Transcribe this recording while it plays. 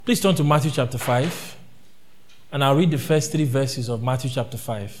Please turn to Matthew chapter 5, and I'll read the first 3 verses of Matthew chapter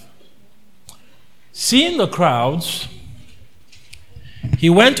 5. Seeing the crowds, he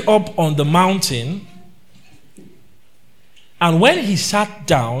went up on the mountain, and when he sat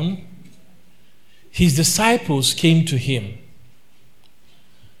down, his disciples came to him.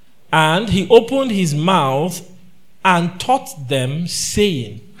 And he opened his mouth and taught them,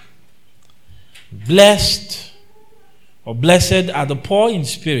 saying, Blessed are the poor in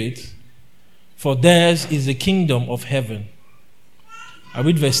spirit, for theirs is the kingdom of heaven. I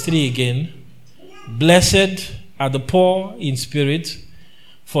read verse 3 again. Blessed are the poor in spirit,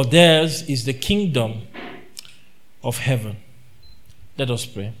 for theirs is the kingdom of heaven. Let us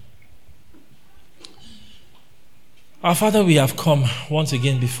pray. Our Father, we have come once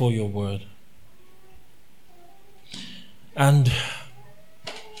again before your word. And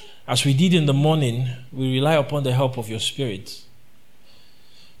as we did in the morning, we rely upon the help of your Spirit,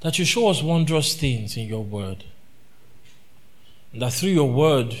 that you show us wondrous things in your word. And that through your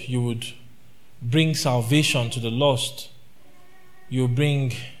word, you would bring salvation to the lost. You will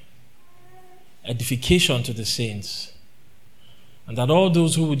bring edification to the saints. And that all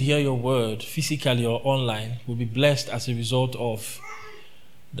those who would hear your word, physically or online, will be blessed as a result of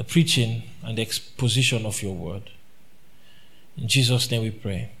the preaching and the exposition of your word. In Jesus' name we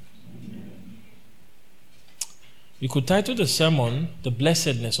pray. We could title the sermon, The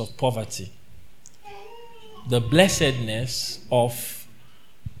Blessedness of Poverty. The Blessedness of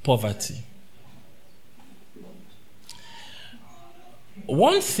Poverty.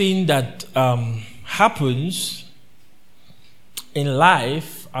 One thing that happens in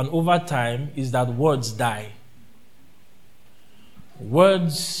life and over time is that words die.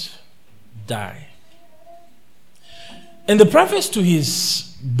 Words die. In the preface to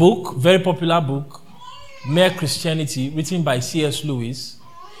his book, very popular book, Mere Christianity, written by C.S. Lewis,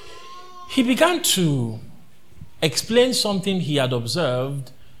 he began to explain something he had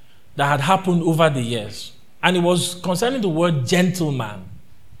observed that had happened over the years. And it was concerning the word gentleman.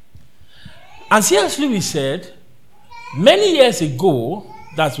 And C.S. Lewis said, many years ago,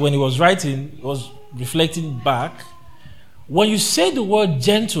 that's when he was writing, he was reflecting back, when you say the word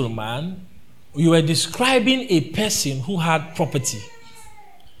gentleman, you were describing a person who had property.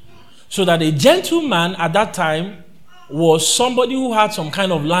 So that a gentleman at that time was somebody who had some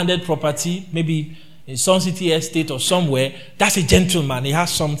kind of landed property, maybe in Sun City Estate or somewhere. That's a gentleman, he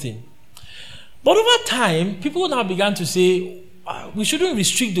has something. But over time, people now began to say, we shouldn't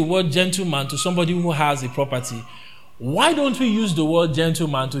restrict the word gentleman to somebody who has a property. Why don't we use the word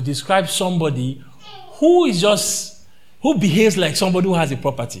gentleman to describe somebody who behaves like somebody who has a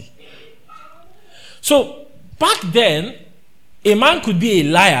property? So back then, a man could be a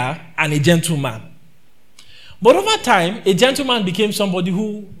liar and a gentleman. But over time, a gentleman became somebody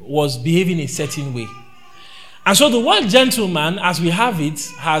who was behaving a certain way. And so the word gentleman, as we have it,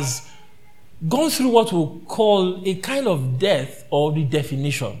 has gone through what we'll call a kind of death or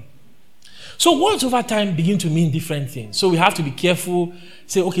redefinition. So words over time begin to mean different things. So we have to be careful,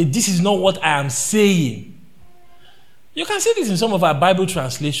 say, okay, this is not what I am saying. You can see this in some of our Bible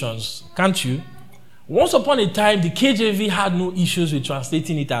translations, can't you? Once upon a time, the KJV had no issues with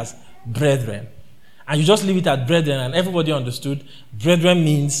translating it as brethren. And you just leave it at brethren, and everybody understood brethren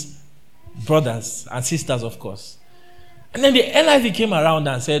means brothers and sisters, of course. And then the NIV came around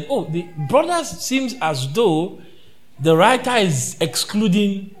and said, the brothers seems as though the writer is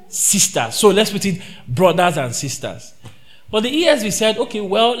excluding sisters. So let's put it brothers and sisters. But the ESV said,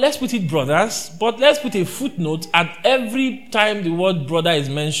 let's put it brothers, but let's put a footnote at every time the word brother is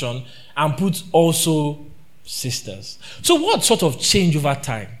mentioned and put also sisters. So what sort of change over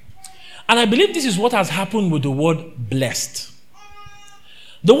time? And I believe this is what has happened with the word blessed.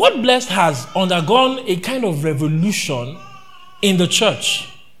 The word blessed has undergone a kind of revolution in the church.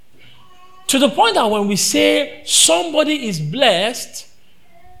 To the point that when we say somebody is blessed,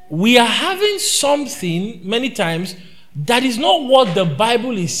 we are having something many times that is not what the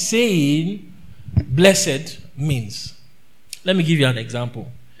Bible is saying blessed means. Let me give you an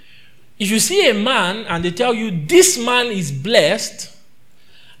example. If you see a man and they tell you this man is blessed,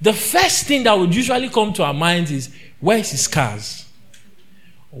 the first thing that would usually come to our minds is, where is his cars?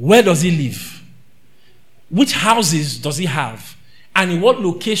 Where does he live? Which houses does he have? And in what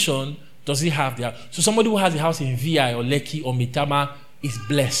location does he have there? So somebody who has a house in VI or Lekki or Mitama is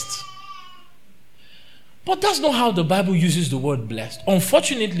blessed. But that's not how the Bible uses the word blessed.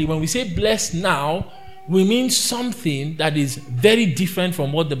 Unfortunately, when we say blessed now, we mean something that is very different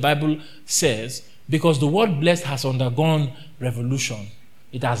from what the Bible says, because the word blessed has undergone revolution.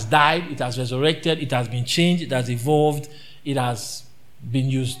 It has died, it has resurrected, it has been changed, it has evolved, it has been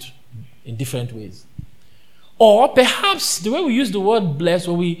used in different ways. Or perhaps the way we use the word blessed,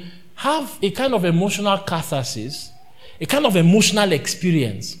 where we have a kind of emotional catharsis, a kind of emotional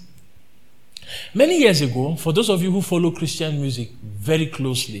experience. Many years ago, for those of you who follow Christian music very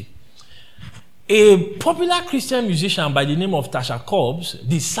closely, a popular Christian musician by the name of Tasha Cobbs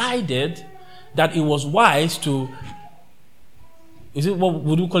decided that it was wise to, what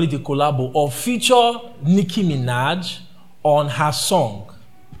would you call it, a collabo, or feature Nicki Minaj on her song.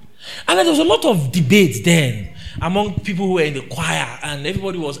 And there was a lot of debate then among people who were in the choir, and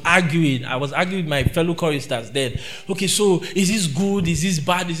everybody was arguing. I was arguing with my fellow choristers then. Okay, so is this good? Is this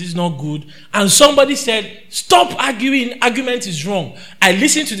bad? Is this not good? And somebody said, stop arguing. Argument is wrong. I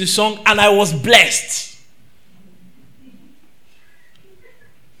listened to the song and I was blessed.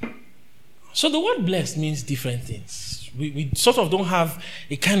 So the word blessed means different things. We sort of don't have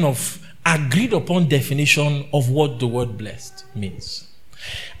a kind of agreed upon definition of what the word blessed means.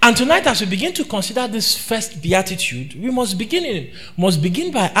 And tonight, as we begin to consider this first beatitude, we must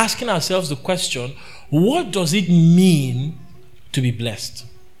begin by asking ourselves the question, what does it mean to be blessed?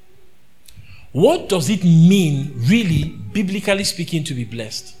 What does it mean, really, biblically speaking, to be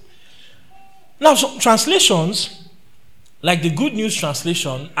blessed? Now, some translations, like the Good News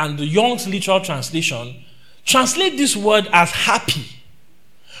Translation and the Young's Literal Translation, translate this word as happy.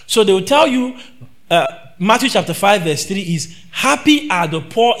 So they will tell you, Matthew chapter 5 verse 3 is, happy are the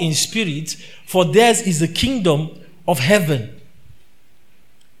poor in spirit, for theirs is the kingdom of heaven.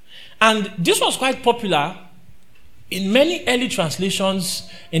 And this was quite popular in many early translations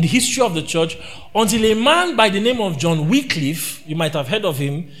in the history of the church, until a man by the name of John Wycliffe, you might have heard of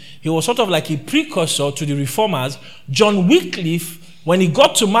him, he was sort of like a precursor to the reformers. John Wycliffe, when he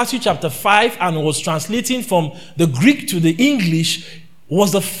got to Matthew chapter 5 and was translating from the Greek to the English,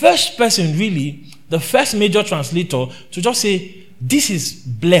 was the first person, really, the first major translator to just say, this is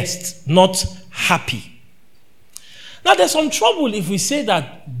blessed, not happy. Now, there's some trouble if we say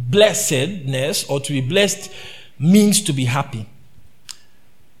that blessedness, or to be blessed, means to be happy.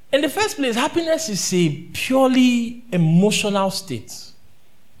 In the first place, happiness is a purely emotional state.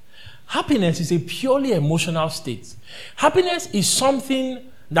 Happiness is a purely emotional state. Happiness is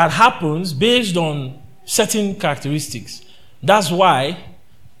something that happens based on certain characteristics. That's why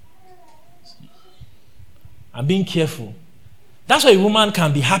I'm being careful. That's why a woman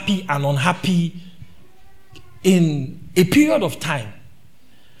can be happy and unhappy in a period of time.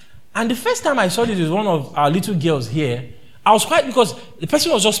 And the first time I saw this with one of our little girls here, I was quite, because the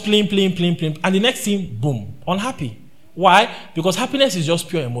person was just playing, and the next thing, boom, unhappy. Why? Because happiness is just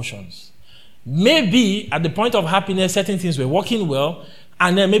pure emotions. Maybe at the point of happiness, certain things were working well,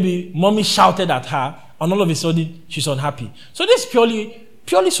 and then maybe mommy shouted at her, and all of a sudden, she's unhappy. So this is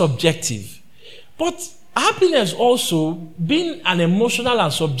purely subjective. But happiness also, being an emotional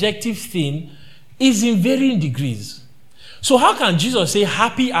and subjective thing, is in varying degrees. So how can Jesus say,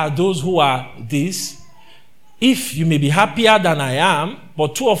 happy are those who are this, if you may be happier than I am,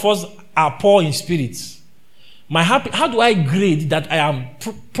 but two of us are poor in spirit? How do I grade that I am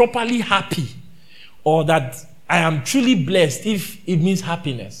properly happy, or that I am truly blessed, if it means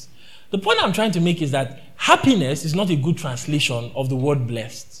happiness? The point I'm trying to make is that happiness is not a good translation of the word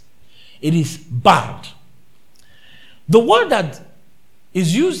blessed. It is bad. The word that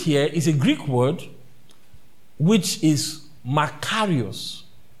is used here is a Greek word, which is makarios.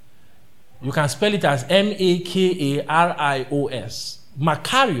 You can spell it as Makarios.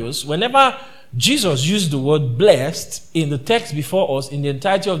 Makarios, whenever Jesus used the word blessed in the text before us, in the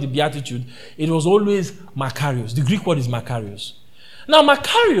entirety of the Beatitude, it was always makarios. The Greek word is makarios. Now,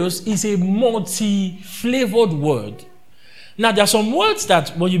 makarios is a multi-flavored word. Now, there are some words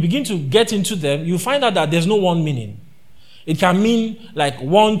that when you begin to get into them, you find out that there's no one meaning. It can mean like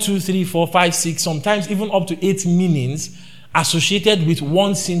 1, 2, 3, 4, 5, 6, sometimes even up to 8 meanings associated with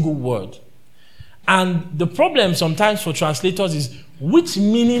one single word. And the problem sometimes for translators is, which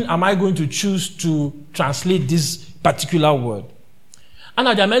meaning am I going to choose to translate this particular word? And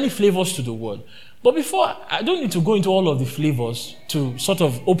now there are many flavors to the word. But before, I don't need to go into all of the flavors to sort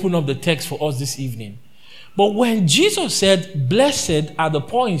of open up the text for us this evening. But when Jesus said, blessed are the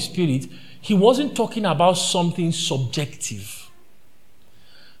poor in spirit, he wasn't talking about something subjective.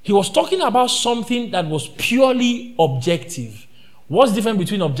 He was talking about something that was purely objective. What's different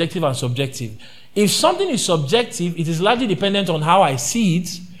between objective and subjective? If something is subjective, it is largely dependent on how I see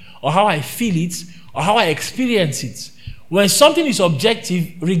it, or how I feel it, or how I experience it. When something is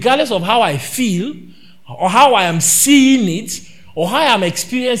objective, regardless of how I feel, or how I am seeing it, or how I am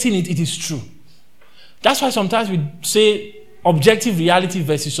experiencing it, it is true. That's why sometimes we say objective reality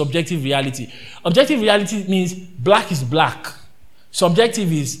versus subjective reality. Objective reality means black is black.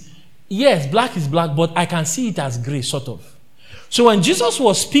 Subjective is, yes, black is black, but I can see it as gray, sort of. So when Jesus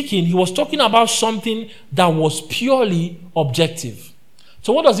was speaking, he was talking about something that was purely objective.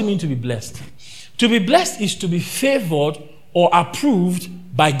 So what does it mean to be blessed? To be blessed is to be favored or approved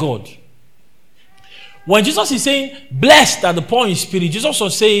by God. When Jesus is saying, blessed are the poor in spirit, Jesus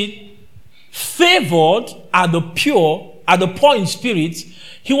was saying, favored are the pure, are the poor in spirit.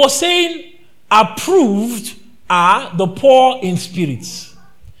 He was saying, approved are the poor in spirit.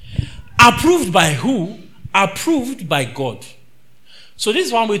 Approved by who? Approved by God. So this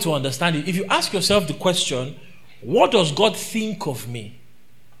is one way to understand it. If you ask yourself the question, what does God think of me?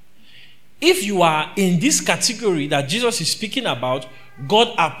 If you are in this category that Jesus is speaking about,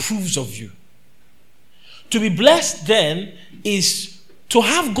 God approves of you. To be blessed then is to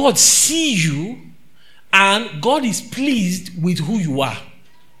have God see you and God is pleased with who you are.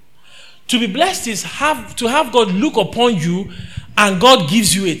 To be blessed is to have God look upon you and God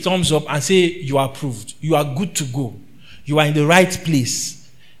gives you a thumbs up and say, you are approved. You are good to go. You are in the right place.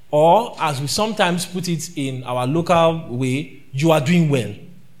 Or, as we sometimes put it in our local way, you are doing well.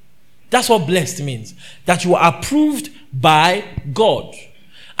 That's what blessed means. That you are approved by God.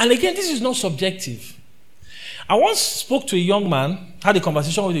 And again, this is not subjective. I once spoke to a young man, had a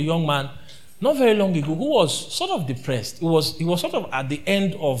conversation with a young man not very long ago who was sort of depressed. He was sort of at the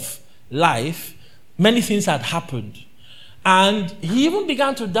end of life. Many things had happened. And he even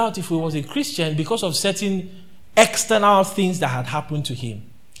began to doubt if he was a Christian because of certain external things that had happened to him.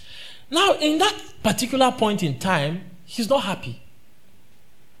 Now, in that particular point in time, he's not happy.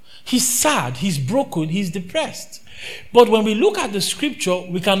 He's sad, he's broken, he's depressed. But when we look at the scripture,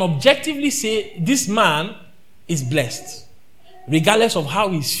 we can objectively say this man is blessed, regardless of how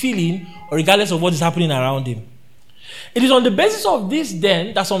he's feeling or regardless of what is happening around him. It is on the basis of this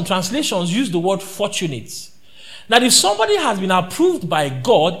then that some translations use the word fortunate. That if somebody has been approved by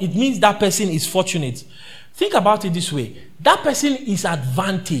God, it means that person is fortunate. Think about it this way. That person is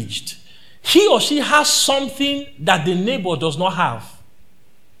advantaged. He or she has something that the neighbor does not have.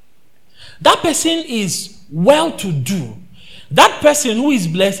 That person is well-to-do. That person who is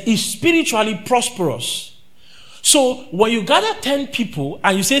blessed is spiritually prosperous. So when you gather 10 people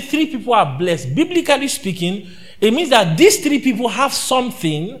and you say 3 people are blessed, biblically speaking, it means that these 3 people have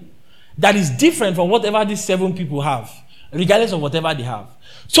something that is different from whatever these 7 people have, regardless of whatever they have.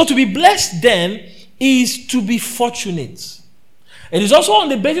 So to be blessed then is to be fortunate. It is also on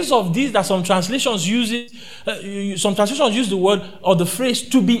the basis of this that some translations use the word or the phrase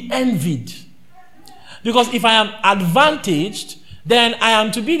to be envied. Because if I am advantaged, then I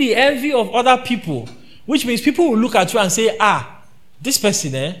am to be the envy of other people, which means people will look at you and say, this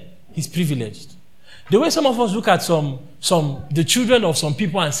person, he's privileged. The way some of us look at the children of some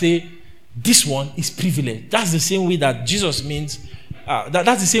people and say, this one is privileged. That's the same way that Jesus means,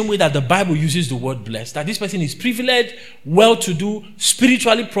 that's the same way that the Bible uses the word blessed. That this person is privileged, well-to-do,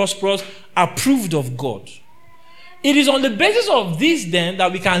 spiritually prosperous, approved of God. It is on the basis of this then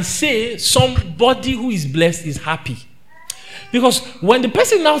that we can say somebody who is blessed is happy. Because when the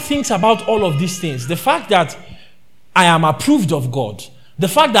person now thinks about all of these things, the fact that I am approved of God, the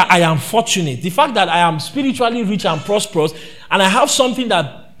fact that I am fortunate, the fact that I am spiritually rich and prosperous, and I have something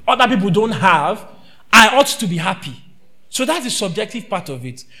that other people don't have, I ought to be happy. So that's the subjective part of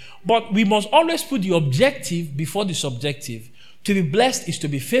it. But we must always put the objective before the subjective. To be blessed is to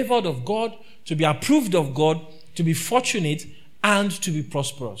be favored of God, to be approved of God, to be fortunate, and to be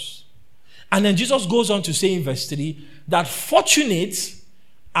prosperous. And then Jesus goes on to say in verse 3 that fortunate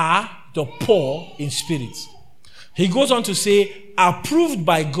are the poor in spirit. He goes on to say, approved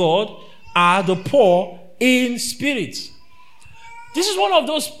by God are the poor in spirit. This is one of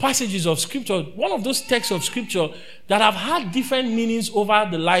those passages of scripture, one of those texts of scripture that have had different meanings over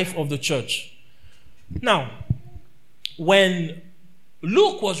the life of the church. Now, when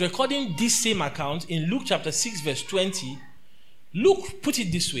Luke was recording this same account in Luke chapter 6 verse 20, Luke put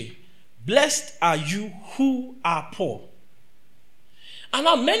it this way: blessed are you who are poor. And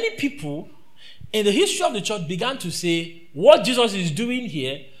now many people in the history of the church began to say what Jesus is doing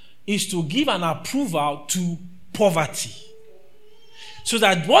here is to give an approval to poverty. So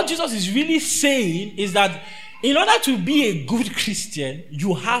that what Jesus is really saying is that in order to be a good Christian,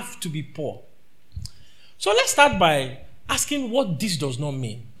 you have to be poor. So let's start by asking what this does not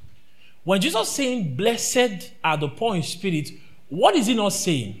mean. When Jesus is saying, blessed are the poor in spirit, what is he not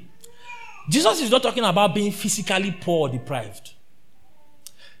saying? Jesus is not talking about being physically poor or deprived.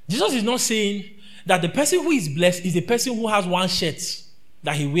 Jesus is not saying that the person who is blessed is the person who has one shirt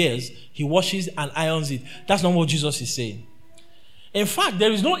that he wears, he washes and irons it. That's not what Jesus is saying. In fact,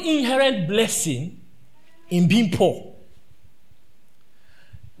 there is no inherent blessing in being poor.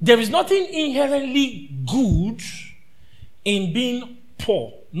 There is nothing inherently good in being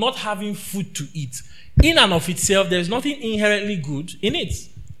poor, not having food to eat. In and of itself, there is nothing inherently good in it.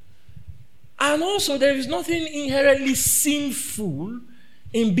 And also, there is nothing inherently sinful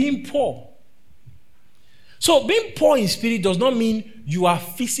in being poor. So, being poor in spirit does not mean you are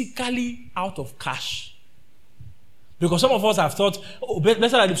physically out of cash. Because some of us have thought, oh,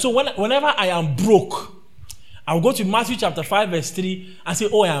 blessed. So, whenever I am broke, I'll go to Matthew chapter 5, verse 3 and say,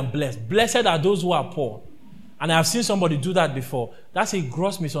 oh, I am blessed. Blessed are those who are poor. And I have seen somebody do that before. That's a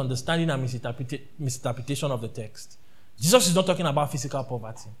gross misunderstanding and misinterpretation of the text. Jesus is not talking about physical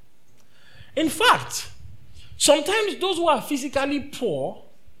poverty. In fact, sometimes those who are physically poor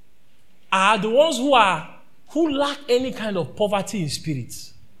are the ones who lack any kind of poverty in spirit.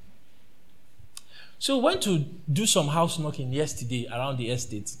 So we went to do some house knocking yesterday around the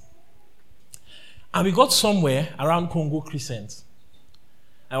estate. And we got somewhere around Congo Crescent.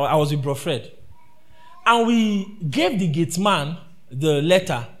 I was with Bro Fred. And we gave the gate man the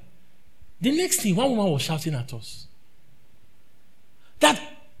letter. The next thing, one woman was shouting at us. That,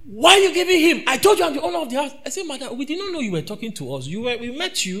 why are you giving him? I told you I'm the owner of the house. I said, madam, we did not know you were talking to us. We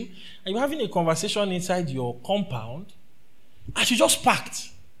met you, and you were having a conversation inside your compound, and she just parked.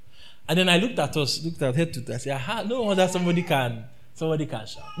 And then I looked at her to I said, aha, no wonder somebody can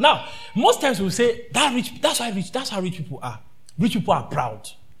shout. Now, most times we'll say, that's how rich people are. Rich people are proud.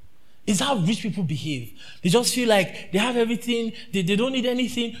 It's how rich people behave. They just feel like they have everything, they don't need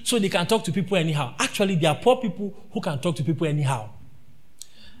anything, so they can talk to people anyhow. Actually, there are poor people who can talk to people anyhow.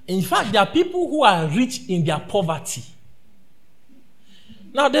 In fact, there are people who are rich in their poverty.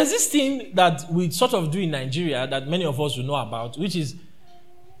 Now, there's this thing that we sort of do in Nigeria that many of us will know about, which is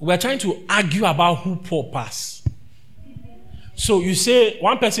we're trying to argue about who poor pass. So you say,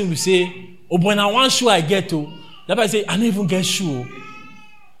 one person will say, oh, when I want shoe, I get to. The other person say, I don't even get shoe.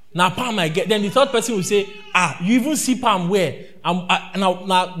 Now palm I get. Then the third person will say, you even see palm where?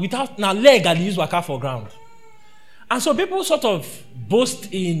 Now leg I use waka for ground. And so people sort of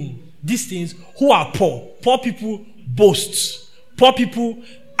boast in these things who are poor. Poor people boast. Poor people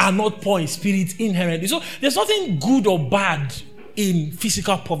are not poor in spirit inherently. So there's nothing good or bad in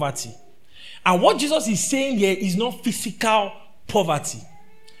physical poverty. And what Jesus is saying here is not physical poverty.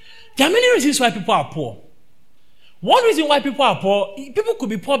 There are many reasons why people are poor. One reason why people are poor, people could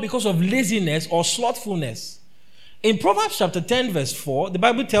be poor because of laziness or slothfulness. In Proverbs chapter 10 verse 4, the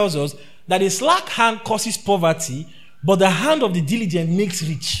Bible tells us that a slack hand causes poverty, but the hand of the diligent makes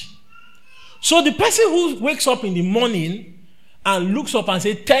rich. So the person who wakes up in the morning and looks up and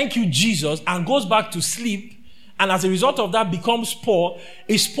says, thank you, Jesus, and goes back to sleep, and as a result of that becomes poor,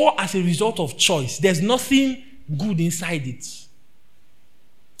 is poor as a result of choice. There's nothing good inside it.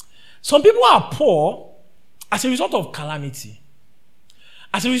 Some people are poor as a result of calamity,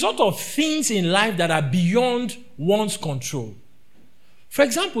 as a result of things in life that are beyond one's control. For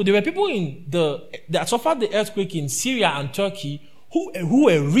example, there were people that suffered the earthquake in Syria and Turkey who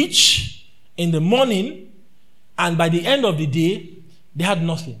were rich in the morning, and by the end of the day, they had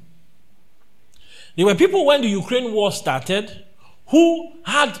nothing. There were people when the Ukraine war started who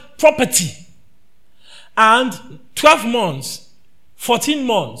had property, and 12 months, 14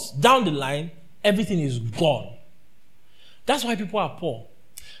 months down the line, everything is gone. That's why people are poor.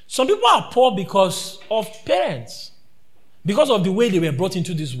 Some people are poor because of parents, because of the way they were brought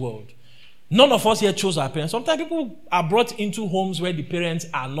into this world. None of us here chose our parents. Sometimes people are brought into homes where the parents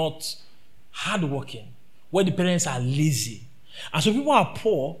are not hardworking, where the parents are lazy. And so people are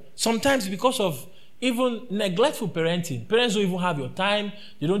poor sometimes because of even neglectful parenting. Parents don't even have your time.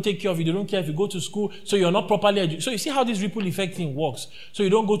 They don't take care of you. They don't care if you go to school. So you're not properly educated. So you see how this ripple effect thing works. So you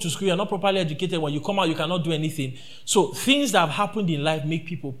don't go to school. You're not properly educated. When you come out, you cannot do anything. So things that have happened in life make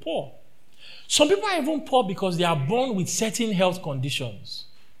people poor. Some people are even poor because they are born with certain health conditions.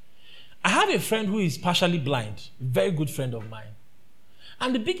 I have a friend who is partially blind. A very good friend of mine.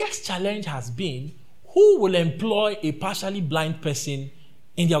 And the biggest challenge has been, who will employ a partially blind person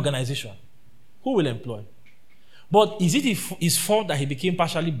in the organization? Who will employ? But is it his fault that he became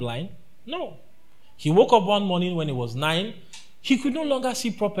partially blind? No. He woke up one morning when he was 9. He could no longer see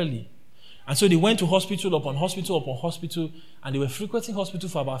properly. And so they went to hospital upon hospital upon hospital, and they were frequenting hospital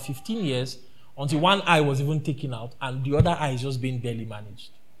for about 15 years until one eye was even taken out and the other eye is just being barely managed.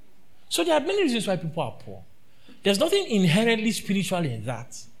 So there are many reasons why people are poor. There's nothing inherently spiritual in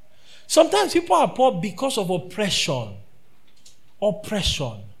that. Sometimes people are poor because of oppression.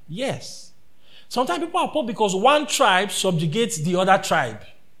 Oppression. Yes. Sometimes people are poor because one tribe subjugates the other tribe.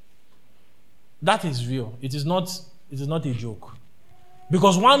 That is real. It is not a joke.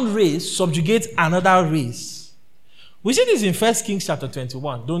 Because one race subjugates another race. We see this in 1 Kings chapter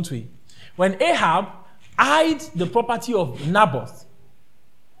 21, don't we? When Ahab eyed the property of Naboth,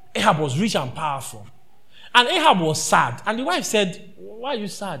 Ahab was rich and powerful. And Ahab was sad. And the wife said, why are you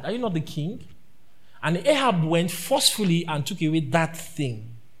sad? Are you not the king? And Ahab went forcefully and took away that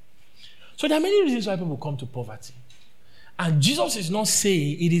thing. So there are many reasons why people come to poverty. And Jesus is not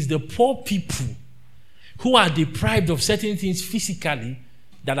saying it is the poor people who are deprived of certain things physically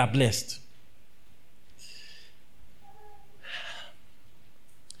that are blessed.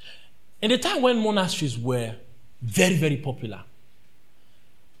 In the time when monasteries were very, very popular,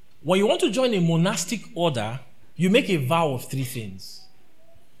 when you want to join a monastic order, you make a vow of 3 things.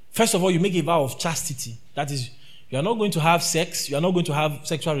 First of all, you make a vow of chastity. That is, you are not going to have sex, you are not going to have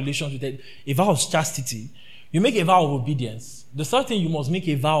sexual relations with it. A vow of chastity. You make a vow of obedience. The third thing you must make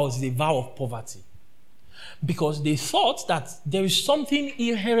a vow is a vow of poverty. Because they thought that there is something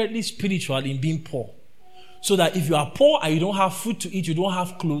inherently spiritual in being poor. So that if you are poor and you don't have food to eat, you don't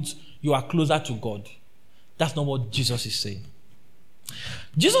have clothes, you are closer to God. That's not what Jesus is saying.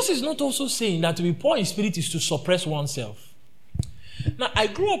 Jesus is not also saying that to be poor in spirit is to suppress oneself. Now, I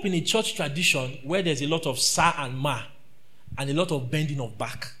grew up in a church tradition where there's a lot of sir and ma and a lot of bending of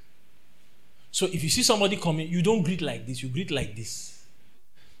back. So if you see somebody coming, you don't greet like this, you greet like this.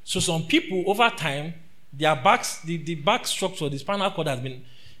 So some people, over time, their backs, the back structure, the spinal cord has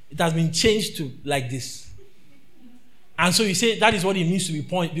been changed to like this. And so you say that is what it means to be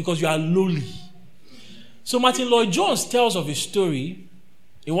poor because you are lowly. So Martin Lloyd-Jones tells of a story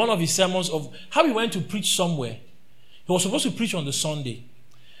in one of his sermons of how he went to preach somewhere. He was supposed to preach on the Sunday.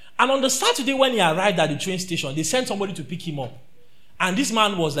 And on the Saturday when he arrived at the train station, they sent somebody to pick him up. And this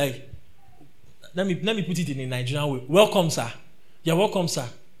man was like, let me put it in a Nigerian way. Welcome, sir. You're welcome, sir.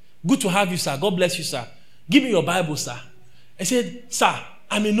 Good to have you, sir. God bless you, sir. Give me your Bible, sir. I said, sir,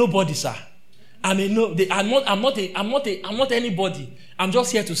 I'm a nobody, sir. I'm not anybody. I'm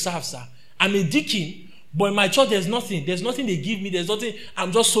just here to serve, sir. I'm a deacon. But in my church, there's nothing. There's nothing they give me. There's nothing.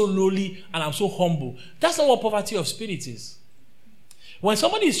 I'm just so lowly and I'm so humble. That's not what poverty of spirit is. When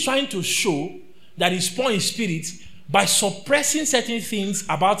somebody is trying to show that he's poor in spirit by suppressing certain things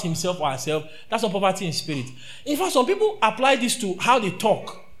about himself or herself, that's not poverty in spirit. In fact, some people apply this to how they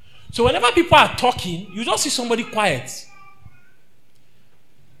talk. So whenever people are talking, you just see somebody quiet.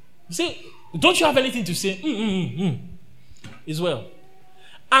 You say, don't you have anything to say? As well.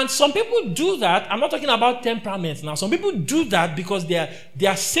 And some people do that. I'm not talking about temperament now. Some people do that because they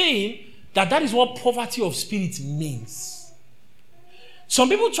are saying that is what poverty of spirit means. Some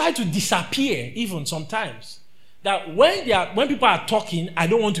people try to disappear even sometimes. That when people are talking, I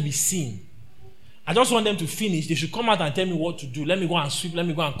don't want to be seen. I just want them to finish. They should come out and tell me what to do. Let me go and sweep. Let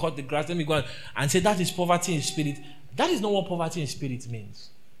me go and cut the grass. Let me go and say that is poverty in spirit. That is not what poverty in spirit means.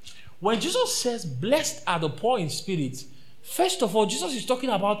 When Jesus says, blessed are the poor in spirit, first of all, Jesus is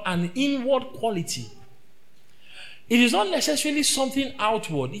talking about an inward quality. It is not necessarily something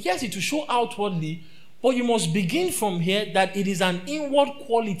outward. Yes, it will show outwardly, but you must begin from here that it is an inward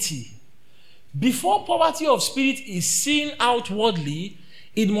quality. Before poverty of spirit is seen outwardly,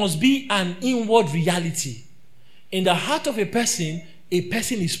 it must be an inward reality. In the heart of a person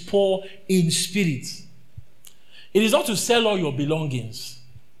is poor in spirit. It is not to sell all your belongings.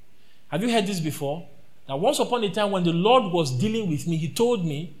 Have you heard this before? Now, once upon a time when the Lord was dealing with me, he told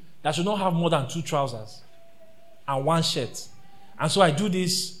me that I should not have more than 2 trousers and 1 shirt. And so I do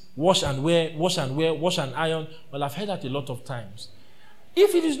this wash and wear, wash and iron. Well, I've heard that a lot of times.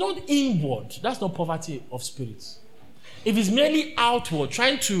 If it is not inward, that's not poverty of spirit. If it's merely outward,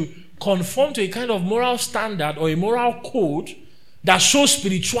 trying to conform to a kind of moral standard or a moral code that shows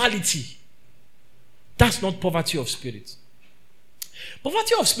spirituality, that's not poverty of spirit.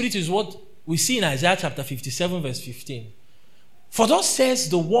 Poverty of spirit is what we see in Isaiah chapter 57 verse 15. For thus says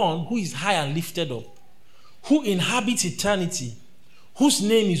the one who is high and lifted up, who inhabits eternity, whose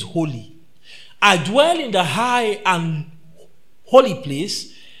name is holy. I dwell in the high and holy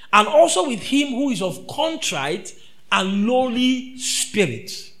place, and also with him who is of contrite and lowly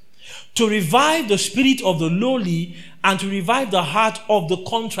spirit, to revive the spirit of the lowly and to revive the heart of the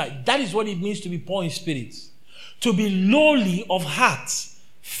contrite. That is what it means to be poor in spirit. To be lowly of heart.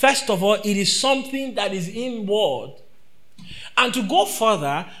 First of all, it is something that is inward. And to go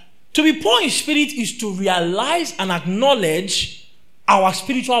further, to be poor in spirit is to realize and acknowledge our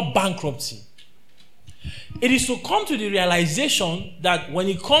spiritual bankruptcy. It is to come to the realization that when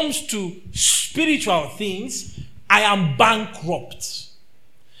it comes to spiritual things, I am bankrupt.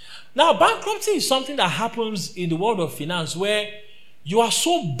 Now, bankruptcy is something that happens in the world of finance where you are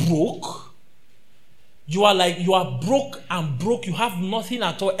so broke. You are broke and broke. You have nothing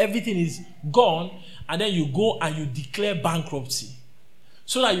at all. Everything is gone. and then you go and you declare bankruptcy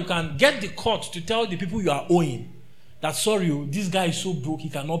so that you can get the court to tell the people you are owing that, sorry, this guy is so broke, he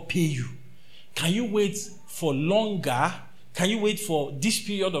cannot pay you. Can you wait for longer? Can you wait for this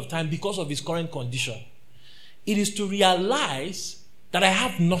period of time because of his current condition? It is to realize that I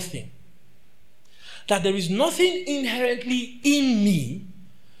have nothing. That there is nothing inherently in me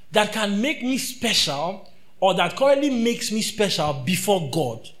that can make me special or that currently makes me special before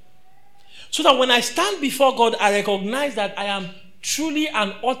God. So that when I stand before God, I recognize that I am truly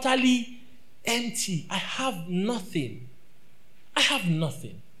and utterly empty. I have nothing. I have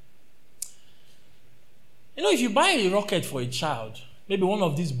nothing. You know, if you buy a rocket for a child, maybe one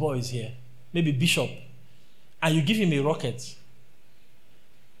of these boys here, maybe Bishop, and you give him a rocket,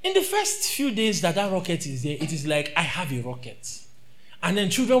 in the first few days that rocket is there, it is like, I have a rocket. And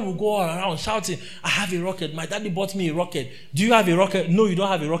then children will go around shouting, I have a rocket. My daddy bought me a rocket. Do you have a rocket? No, you don't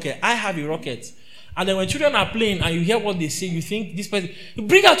have a rocket. I have a rocket. And then when children are playing and you hear what they say, you think this person, you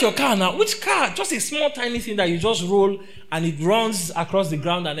bring out your car now. Which car? Just a small tiny thing that you just roll and it runs across the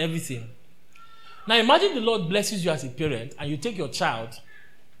ground and everything. Now imagine the Lord blesses you as a parent and you take your child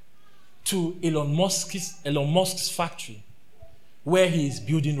to Elon Musk's factory where he is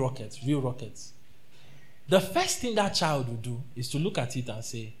building rockets, real rockets. The first thing that child will do is to look at it and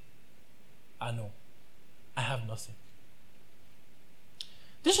say, I know, I have nothing.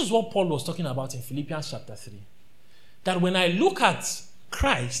 This is what Paul was talking about in Philippians chapter 3. That when I look at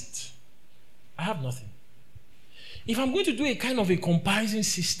Christ, I have nothing. If I'm going to do a kind of a comparison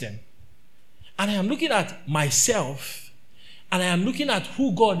system, and I am looking at myself, and I am looking at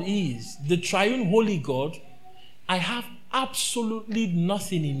who God is, the triune holy God, I have absolutely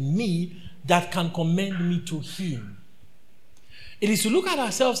nothing in me that can commend me to him. It is to look at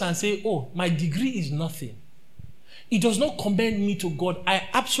ourselves and say, oh, my degree is nothing. It does not commend me to God. I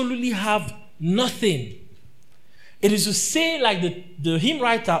absolutely have nothing. It is to say, like the hymn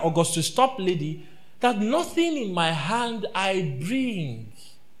writer, Augustus Toplady, that nothing in my hand I bring.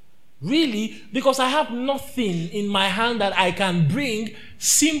 Really, because I have nothing in my hand that I can bring,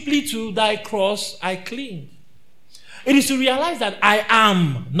 simply to thy cross I cling. It is to realize that I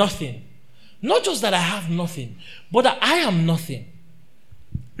am nothing. Not just that I have nothing, but that I am nothing.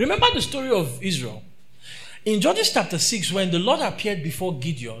 Remember the story of Israel. In Judges chapter 6, when the Lord appeared before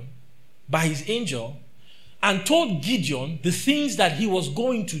Gideon by his angel and told Gideon the things that he was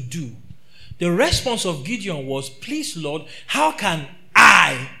going to do, the response of Gideon was, please Lord, how can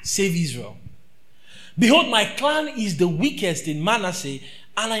I save Israel? Behold, my clan is the weakest in Manasseh,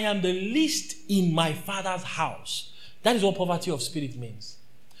 and I am the least in my father's house. That is what poverty of spirit means.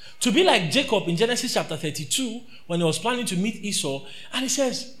 To be like Jacob in Genesis chapter 32, when he was planning to meet Esau, and he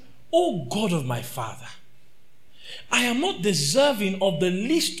says, O God of my father, I am not deserving of the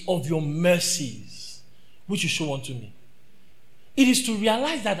least of your mercies, which you show unto me. It is to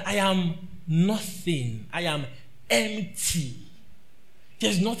realize that I am nothing. I am empty.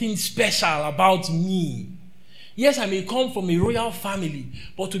 There's nothing special about me. Yes, I may come from a royal family,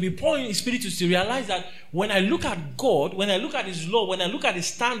 but to be poor in spirit is to realize that when I look at God, when I look at his law, when I look at his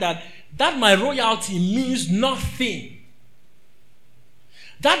standard, that my royalty means nothing.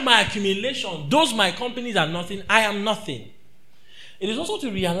 That my accumulation, those my companies are nothing, I am nothing. It is also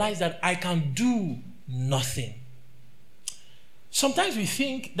to realize that I can do nothing. Sometimes we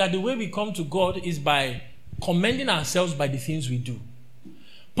think that the way we come to God is by commending ourselves by the things we do.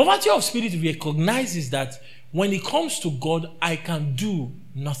 Poverty of spirit recognizes that when it comes to God, I can do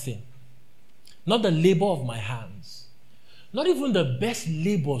nothing. Not the labor of my hands. Not even the best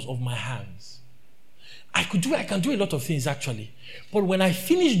labors of my hands. I can do a lot of things actually. But when I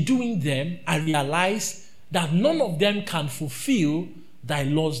finish doing them, I realize that none of them can fulfill thy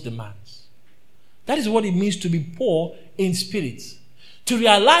Lord's demands. That is what it means to be poor in spirit. To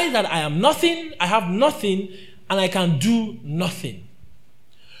realize that I am nothing, I have nothing, and I can do nothing.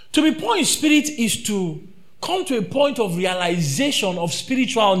 To be poor in spirit is to come to a point of realization of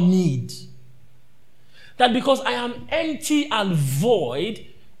spiritual need. That because I am empty and void,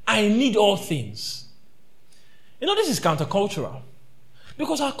 I need all things. You know, this is countercultural.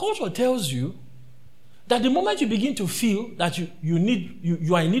 Because our culture tells you that the moment you begin to feel that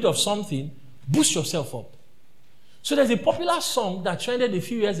you are in need of something, boost yourself up. So there's a popular song that trended a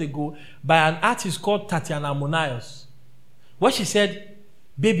few years ago by an artist called Tatiana Monaios, where she said,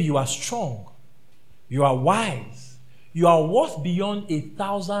 baby, you are strong. You are wise. You are worth beyond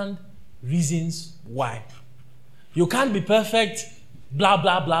 1,000 reasons why. You can't be perfect, blah,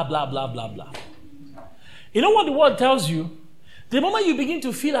 blah, blah, blah, blah, blah, blah. You know what the word tells you? The moment you begin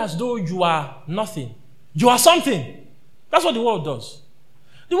to feel as though you are nothing, you are something. That's what the world does.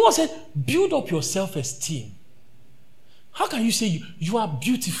 The word said, build up your self-esteem. How can you say you are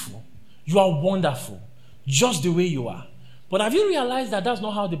beautiful, you are wonderful, just the way you are? But have you realized that that's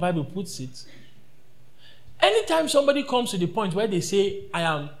not how the Bible puts it? Anytime somebody comes to the point where they say, I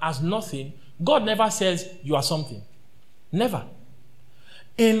am as nothing, God never says, you are something. Never.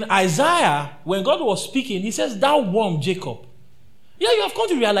 In Isaiah, when God was speaking, he says, thou worm, Jacob. Yeah, you have come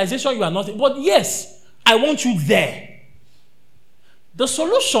to realization you are nothing. But yes, I want you there. The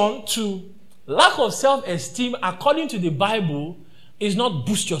solution to lack of self-esteem, according to the Bible, is not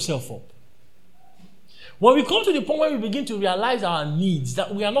boost yourself up. When we come to the point where we begin to realize our needs,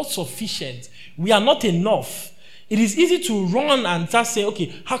 that we are not sufficient, we are not enough, it is easy to run and start saying,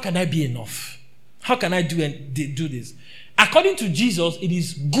 okay, how can I be enough? How can I do this? According to Jesus, it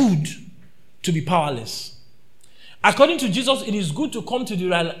is good to be powerless. According to Jesus, it is good to come to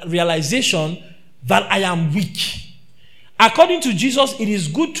the realization that I am weak. According to Jesus, it is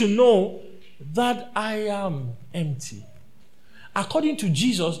good to know that I am empty. According to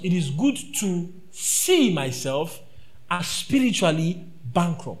Jesus, it is good to see myself as spiritually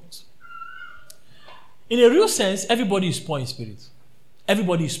bankrupt. In a real sense, everybody is poor in spirit.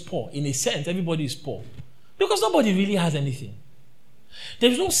 Everybody is poor. In a sense, everybody is poor. Because nobody really has anything. There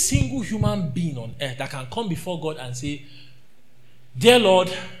is no single human being on earth that can come before God and say, dear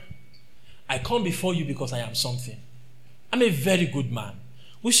Lord, I come before you because I am something. I'm a very good man.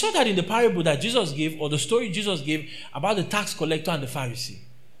 We saw that in the parable that Jesus gave, or the story Jesus gave about the tax collector and the Pharisee.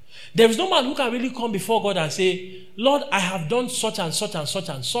 There is no man who can really come before God and say, Lord, I have done such and such and such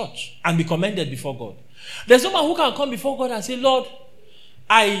and such, and be commended before God. There's no man who can come before God and say, Lord,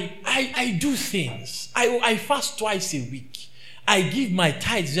 I do things. I fast twice a week. I give my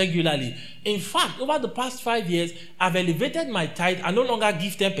tithes regularly. In fact, over the past 5 years, I've elevated my tithe. I no longer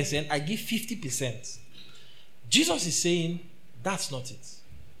give 10%, I give 50%. Jesus is saying, that's not it.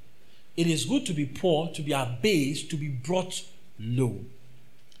 It is good to be poor, to be abased, to be brought low.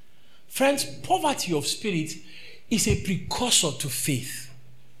 Friends, poverty of spirit is a precursor to faith.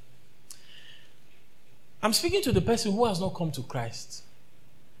 I'm speaking to the person who has not come to Christ.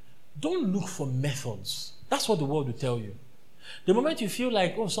 Don't look for methods. That's what the world will tell you. The moment you feel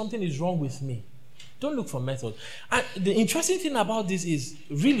like, oh, something is wrong with me, don't look for methods. And the interesting thing about this is,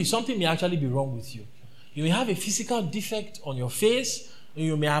 really, something may actually be wrong with you. You may have a physical defect on your face.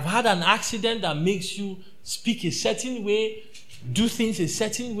 You may have had an accident that makes you speak a certain way, do things a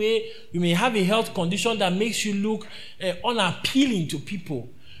certain way. You may have a health condition that makes you look unappealing to people.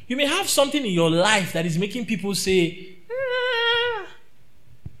 You may have something in your life that is making people say,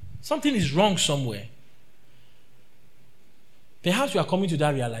 something is wrong somewhere. Perhaps you are coming to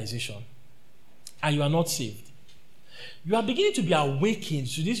that realization and you are not saved. You are beginning to be awakened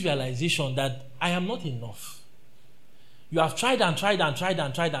to this realization that I am not enough. You have tried and tried and tried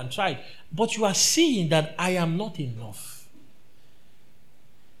and tried and tried, but you are seeing that I am not enough.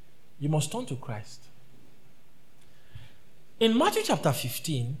 You must turn to Christ. In Matthew chapter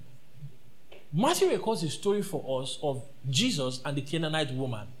 15, Matthew records a story for us of Jesus and the Canaanite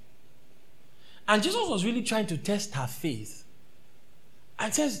woman. And Jesus was really trying to test her faith.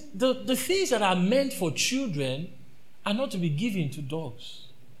 And says, the things that are meant for children are not to be given to dogs.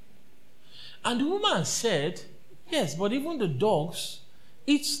 And the woman said, yes, but even the dogs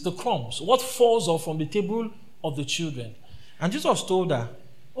eat the crumbs, what falls off from the table of the children. And Jesus told her,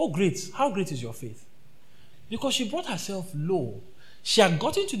 oh, great, how great is your faith? Because she brought herself low. She had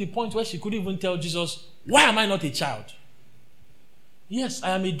gotten to the point where she couldn't even tell Jesus, why am I not a child? Yes,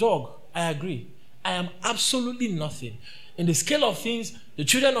 I am a dog. I agree. I am absolutely nothing. In the scale of things, the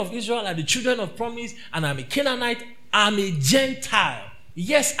children of Israel are the children of promise, and I'm a Canaanite, I'm a Gentile.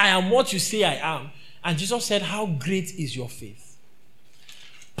 Yes, I am what you say I am. And Jesus said, how great is your faith?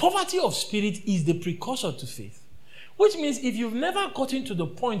 Poverty of spirit is the precursor to faith. Which means if you've never gotten to the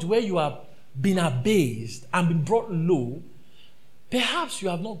point where you have been abased and been brought low, perhaps you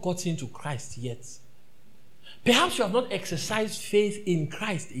have not gotten to Christ yet. Perhaps you have not exercised faith in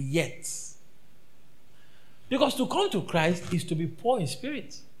Christ yet. Because to come to Christ is to be poor in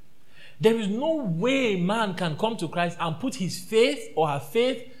spirit. There is no way man can come to Christ and put his faith or her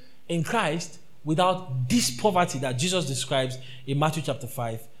faith in Christ without this poverty that Jesus describes in Matthew chapter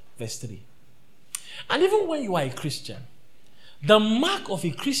 5, verse 3. And even when you are a Christian, the mark of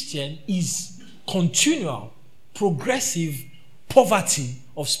a Christian is continual, progressive poverty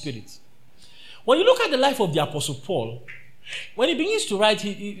of spirit. When you look at the life of the Apostle Paul, when he begins to write,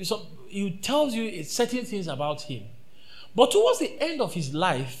 he tells you certain things about him. But towards the end of his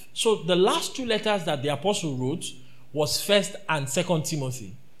life, so the last two letters that the apostle wrote was 1 and 2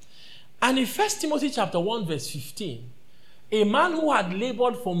 Timothy. And in 1 Timothy chapter 1 verse 15, A man who had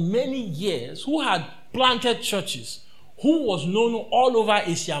labored for many years, who had planted churches, who was known all over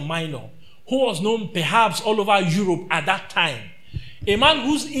Asia Minor, who was known perhaps all over Europe at that time. A man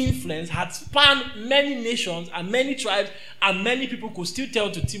whose influence had spanned many nations and many tribes, and many people could still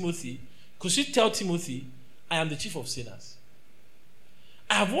tell Timothy, I am the chief of sinners.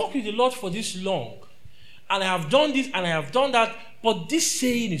 I have walked with the Lord for this long, and I have done this and I have done that, but this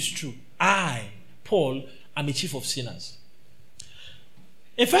saying is true. I, Paul, am a chief of sinners.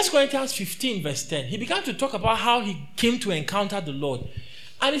 In 1 Corinthians 15 verse 10, he began to talk about how he came to encounter the Lord.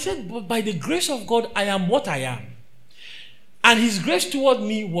 And he said, but by the grace of God, I am what I am. And his grace toward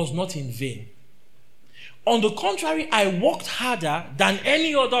me was not in vain. On the contrary, I worked harder than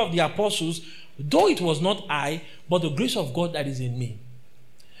any other of the apostles, though it was not I, but the grace of God that is in me.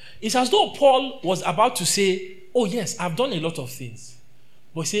 It's as though Paul was about to say, oh yes, I've done a lot of things.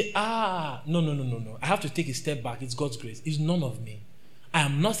 But say, no. I have to take a step back. It's God's grace. It's none of me. I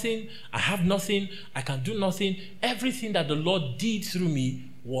am nothing. I have nothing. I can do nothing. Everything that the Lord did through me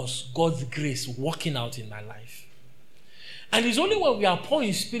was God's grace working out in my life. And it's only when we are poor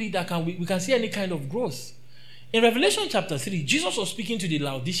in spirit that we can see any kind of growth. In Revelation chapter 3, Jesus was speaking to the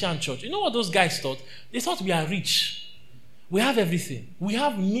Laodicean church. You know what those guys thought? They thought we are rich. We have everything. We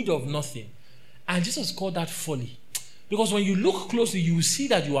have need of nothing. And Jesus called that folly. Because when you look closely, you will see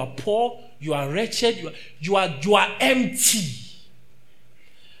that you are poor, you are wretched, you are empty.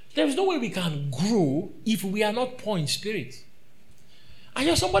 There is no way we can grow if we are not poor in spirit. And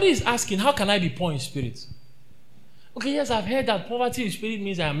yet somebody is asking, how can I be poor in spirit? Okay, yes, I've heard that poverty in spirit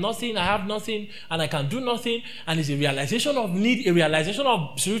means I am nothing, I have nothing, and I can do nothing, and it's a realization of need, a realization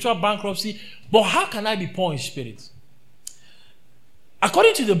of spiritual bankruptcy. But how can I be poor in spirit?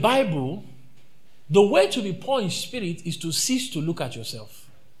 According to the Bible, the way to be poor in spirit is to cease to look at yourself.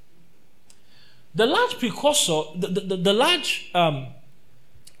 The large precursor, the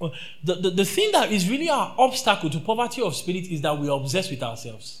thing that is really our obstacle to poverty of spirit is that we are obsessed with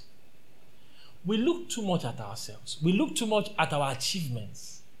ourselves. We look too much at ourselves. We look too much at our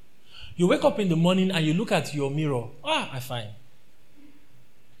achievements. You wake up in the morning and you look at your mirror. I'm fine.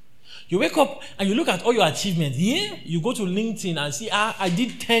 You wake up and you look at all your achievements. Yeah, you go to LinkedIn and see, I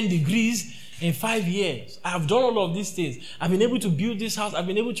did 10 degrees in 5 years. I have done all of these things. I've been able to build this house. I've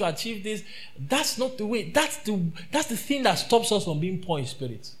been able to achieve this. That's not the way. That's the thing that stops us from being poor in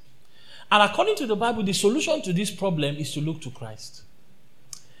spirit. And according to the Bible, the solution to this problem is to look to Christ.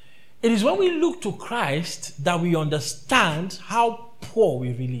 It is when we look to Christ that we understand how poor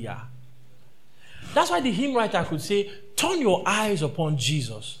we really are. That's why the hymn writer could say, turn your eyes upon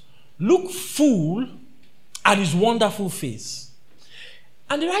Jesus. Look full at his wonderful face.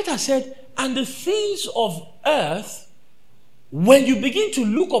 And the writer said, and the things of earth, when you begin to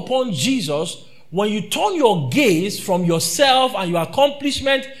look upon Jesus, when you turn your gaze from yourself and your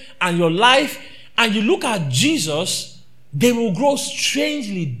accomplishment and your life, and you look at Jesus, they will grow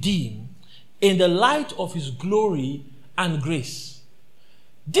strangely dim in the light of his glory and grace.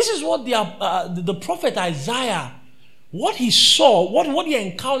 This is what the prophet Isaiah, what he saw, what he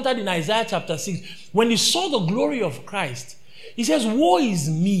encountered in Isaiah chapter 6, when he saw the glory of Christ. He says, woe is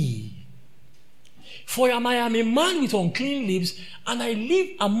me, for I am a man with unclean lips, and I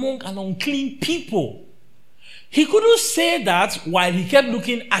live among an unclean people. He couldn't say that while he kept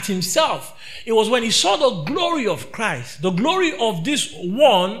looking at himself. It was when he saw the glory of Christ, the glory of this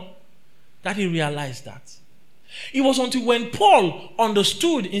one, that he realized that. It was until when Paul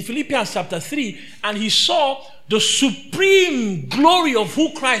understood in Philippians chapter 3 and he saw the supreme glory of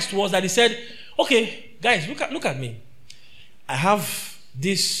who Christ was, that he said, okay, guys, look at me. I have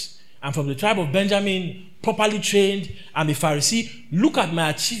this. I'm from the tribe of Benjamin, properly trained. I'm a Pharisee. Look at my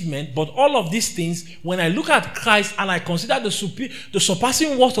achievement. But all of these things, when I look at Christ and I consider the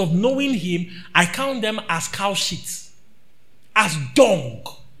surpassing worth of knowing him, I count them as cow shit, as dung.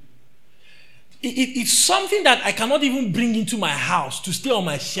 It's something that I cannot even bring into my house to stay on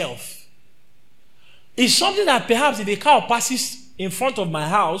my shelf. It's something that perhaps if a cow passes in front of my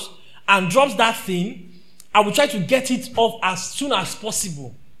house and drops that thing, I will try to get it off as soon as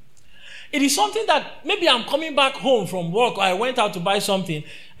possible. It is something that maybe I'm coming back home from work or I went out to buy something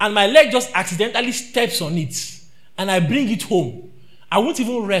and my leg just accidentally steps on it and I bring it home. I won't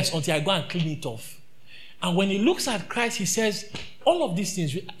even rest until I go and clean it off. And when he looks at Christ, he says, all of these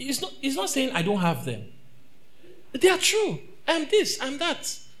things, he's not saying I don't have them. They are true. I'm this, I'm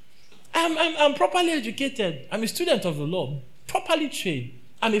that. I'm properly educated. I'm a student of the law, properly trained.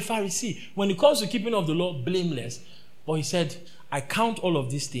 I'm a Pharisee. When it comes to keeping of the law, blameless. But he said, I count all of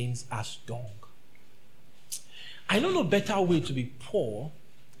these things as dung. I know no better way to be poor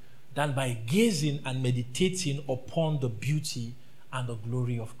than by gazing and meditating upon the beauty and the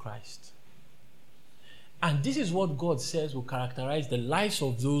glory of Christ. And this is what God says will characterize the lives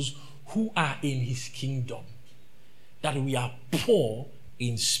of those who are in his kingdom, that we are poor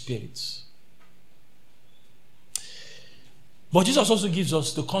in spirit. But Jesus also gives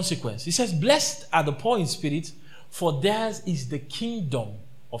us the consequence. He says, blessed are the poor in spirit, for theirs is the kingdom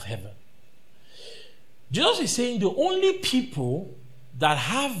of heaven. Jesus is saying the only people that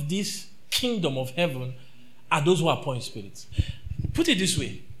have this kingdom of heaven are those who are poor in spirit. Put it this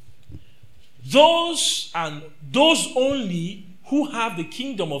way. Those only who have the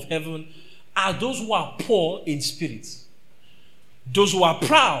kingdom of heaven are those who are poor in spirit. Those who are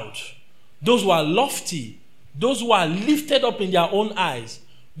proud, those who are lofty, those who are lifted up in their own eyes,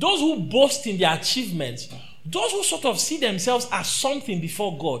 those who boast in their achievements, those who sort of see themselves as something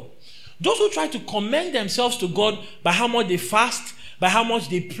before God, those who try to commend themselves to God by how much they fast, by how much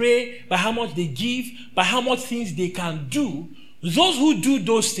they pray, by how much they give, by how much things they can do, those who do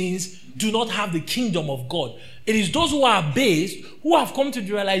those things do not have the kingdom of God. It is those who are based, who have come to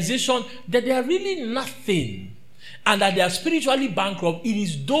the realization that they are really nothing and that they are spiritually bankrupt. It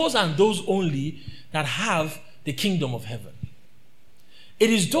is those and those only that have the kingdom of heaven. It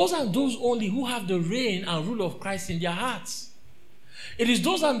is those and those only who have the reign and rule of Christ in their hearts. It is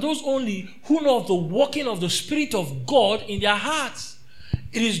those and those only who know of the working of the Spirit of God in their hearts.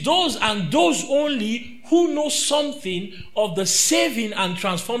 It is those and those only who know something of the saving and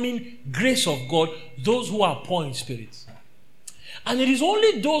transforming grace of God, those who are poor in spirit. And it is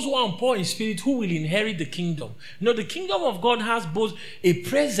only those who are poor in spirit who will inherit the kingdom. The kingdom of God has both a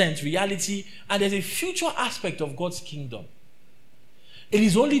present reality and there's a future aspect of God's kingdom. It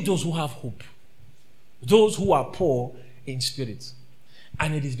is only those who have hope, those who are poor in spirit.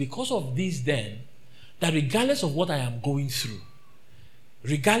 And it is because of this then that regardless of what I am going through,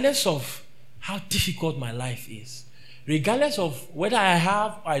 regardless of how difficult my life is, regardless of whether I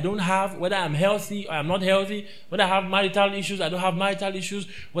have or I don't have, whether I'm healthy or I'm not healthy, whether I have marital issues, I don't have marital issues,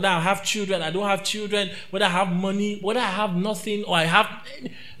 whether I have children, I don't have children, whether I have money, whether I have nothing or I have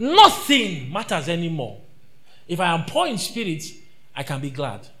nothing matters anymore. If I am poor in spirit, I can be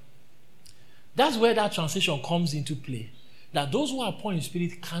glad. That's where that translation comes into play. That those who are poor in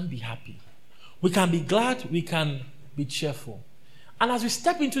spirit can be happy. We can be glad, we can be cheerful. And as we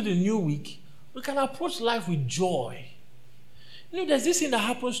step into the new week, we can approach life with joy. There's this thing that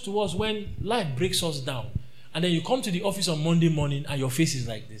happens to us when life breaks us down. And then you come to the office on Monday morning and your face is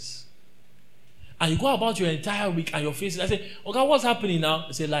like this. And you go about your entire week and your face is, I say, okay, what's happening now?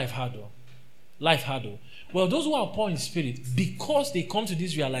 I say, life harder. Life harder. Well, those who are poor in spirit, because they come to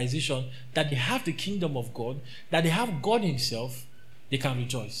this realization that they have the kingdom of God, that they have God himself, they can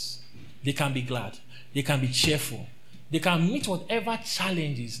rejoice. They can be glad. They can be cheerful. They can meet whatever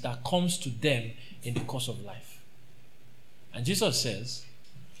challenges that comes to them in the course of life. And Jesus says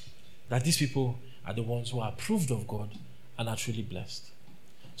that these people are the ones who are approved of God and are truly blessed.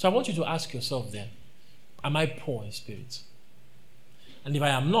 So I want you to ask yourself then, am I poor in spirit? And if I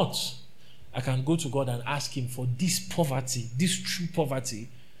am not, I can go to God and ask him for this poverty, this true poverty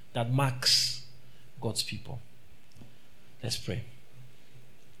that marks God's people. Let's pray.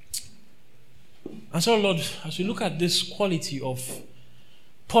 And so, Lord, as we look at this quality of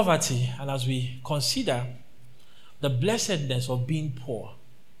poverty and as we consider the blessedness of being poor,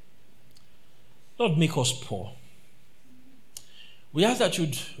 Lord, make us poor. We ask that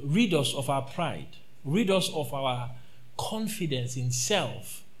you'd rid us of our pride, rid us of our confidence in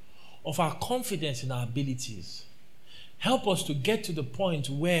self, of our confidence in our abilities. Help us to get to the point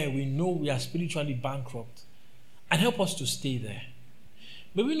where we know we are spiritually bankrupt, and help us to stay there.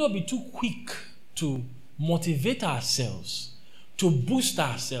 May we not be too quick to motivate ourselves, to boost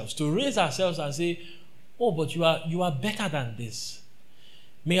ourselves, to raise ourselves and say, oh, but you are better than this.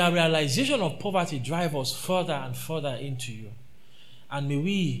 May our realization of poverty drive us further and further into you. And may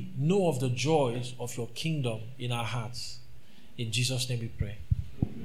we know of the joys of your kingdom in our hearts. In Jesus' name we pray.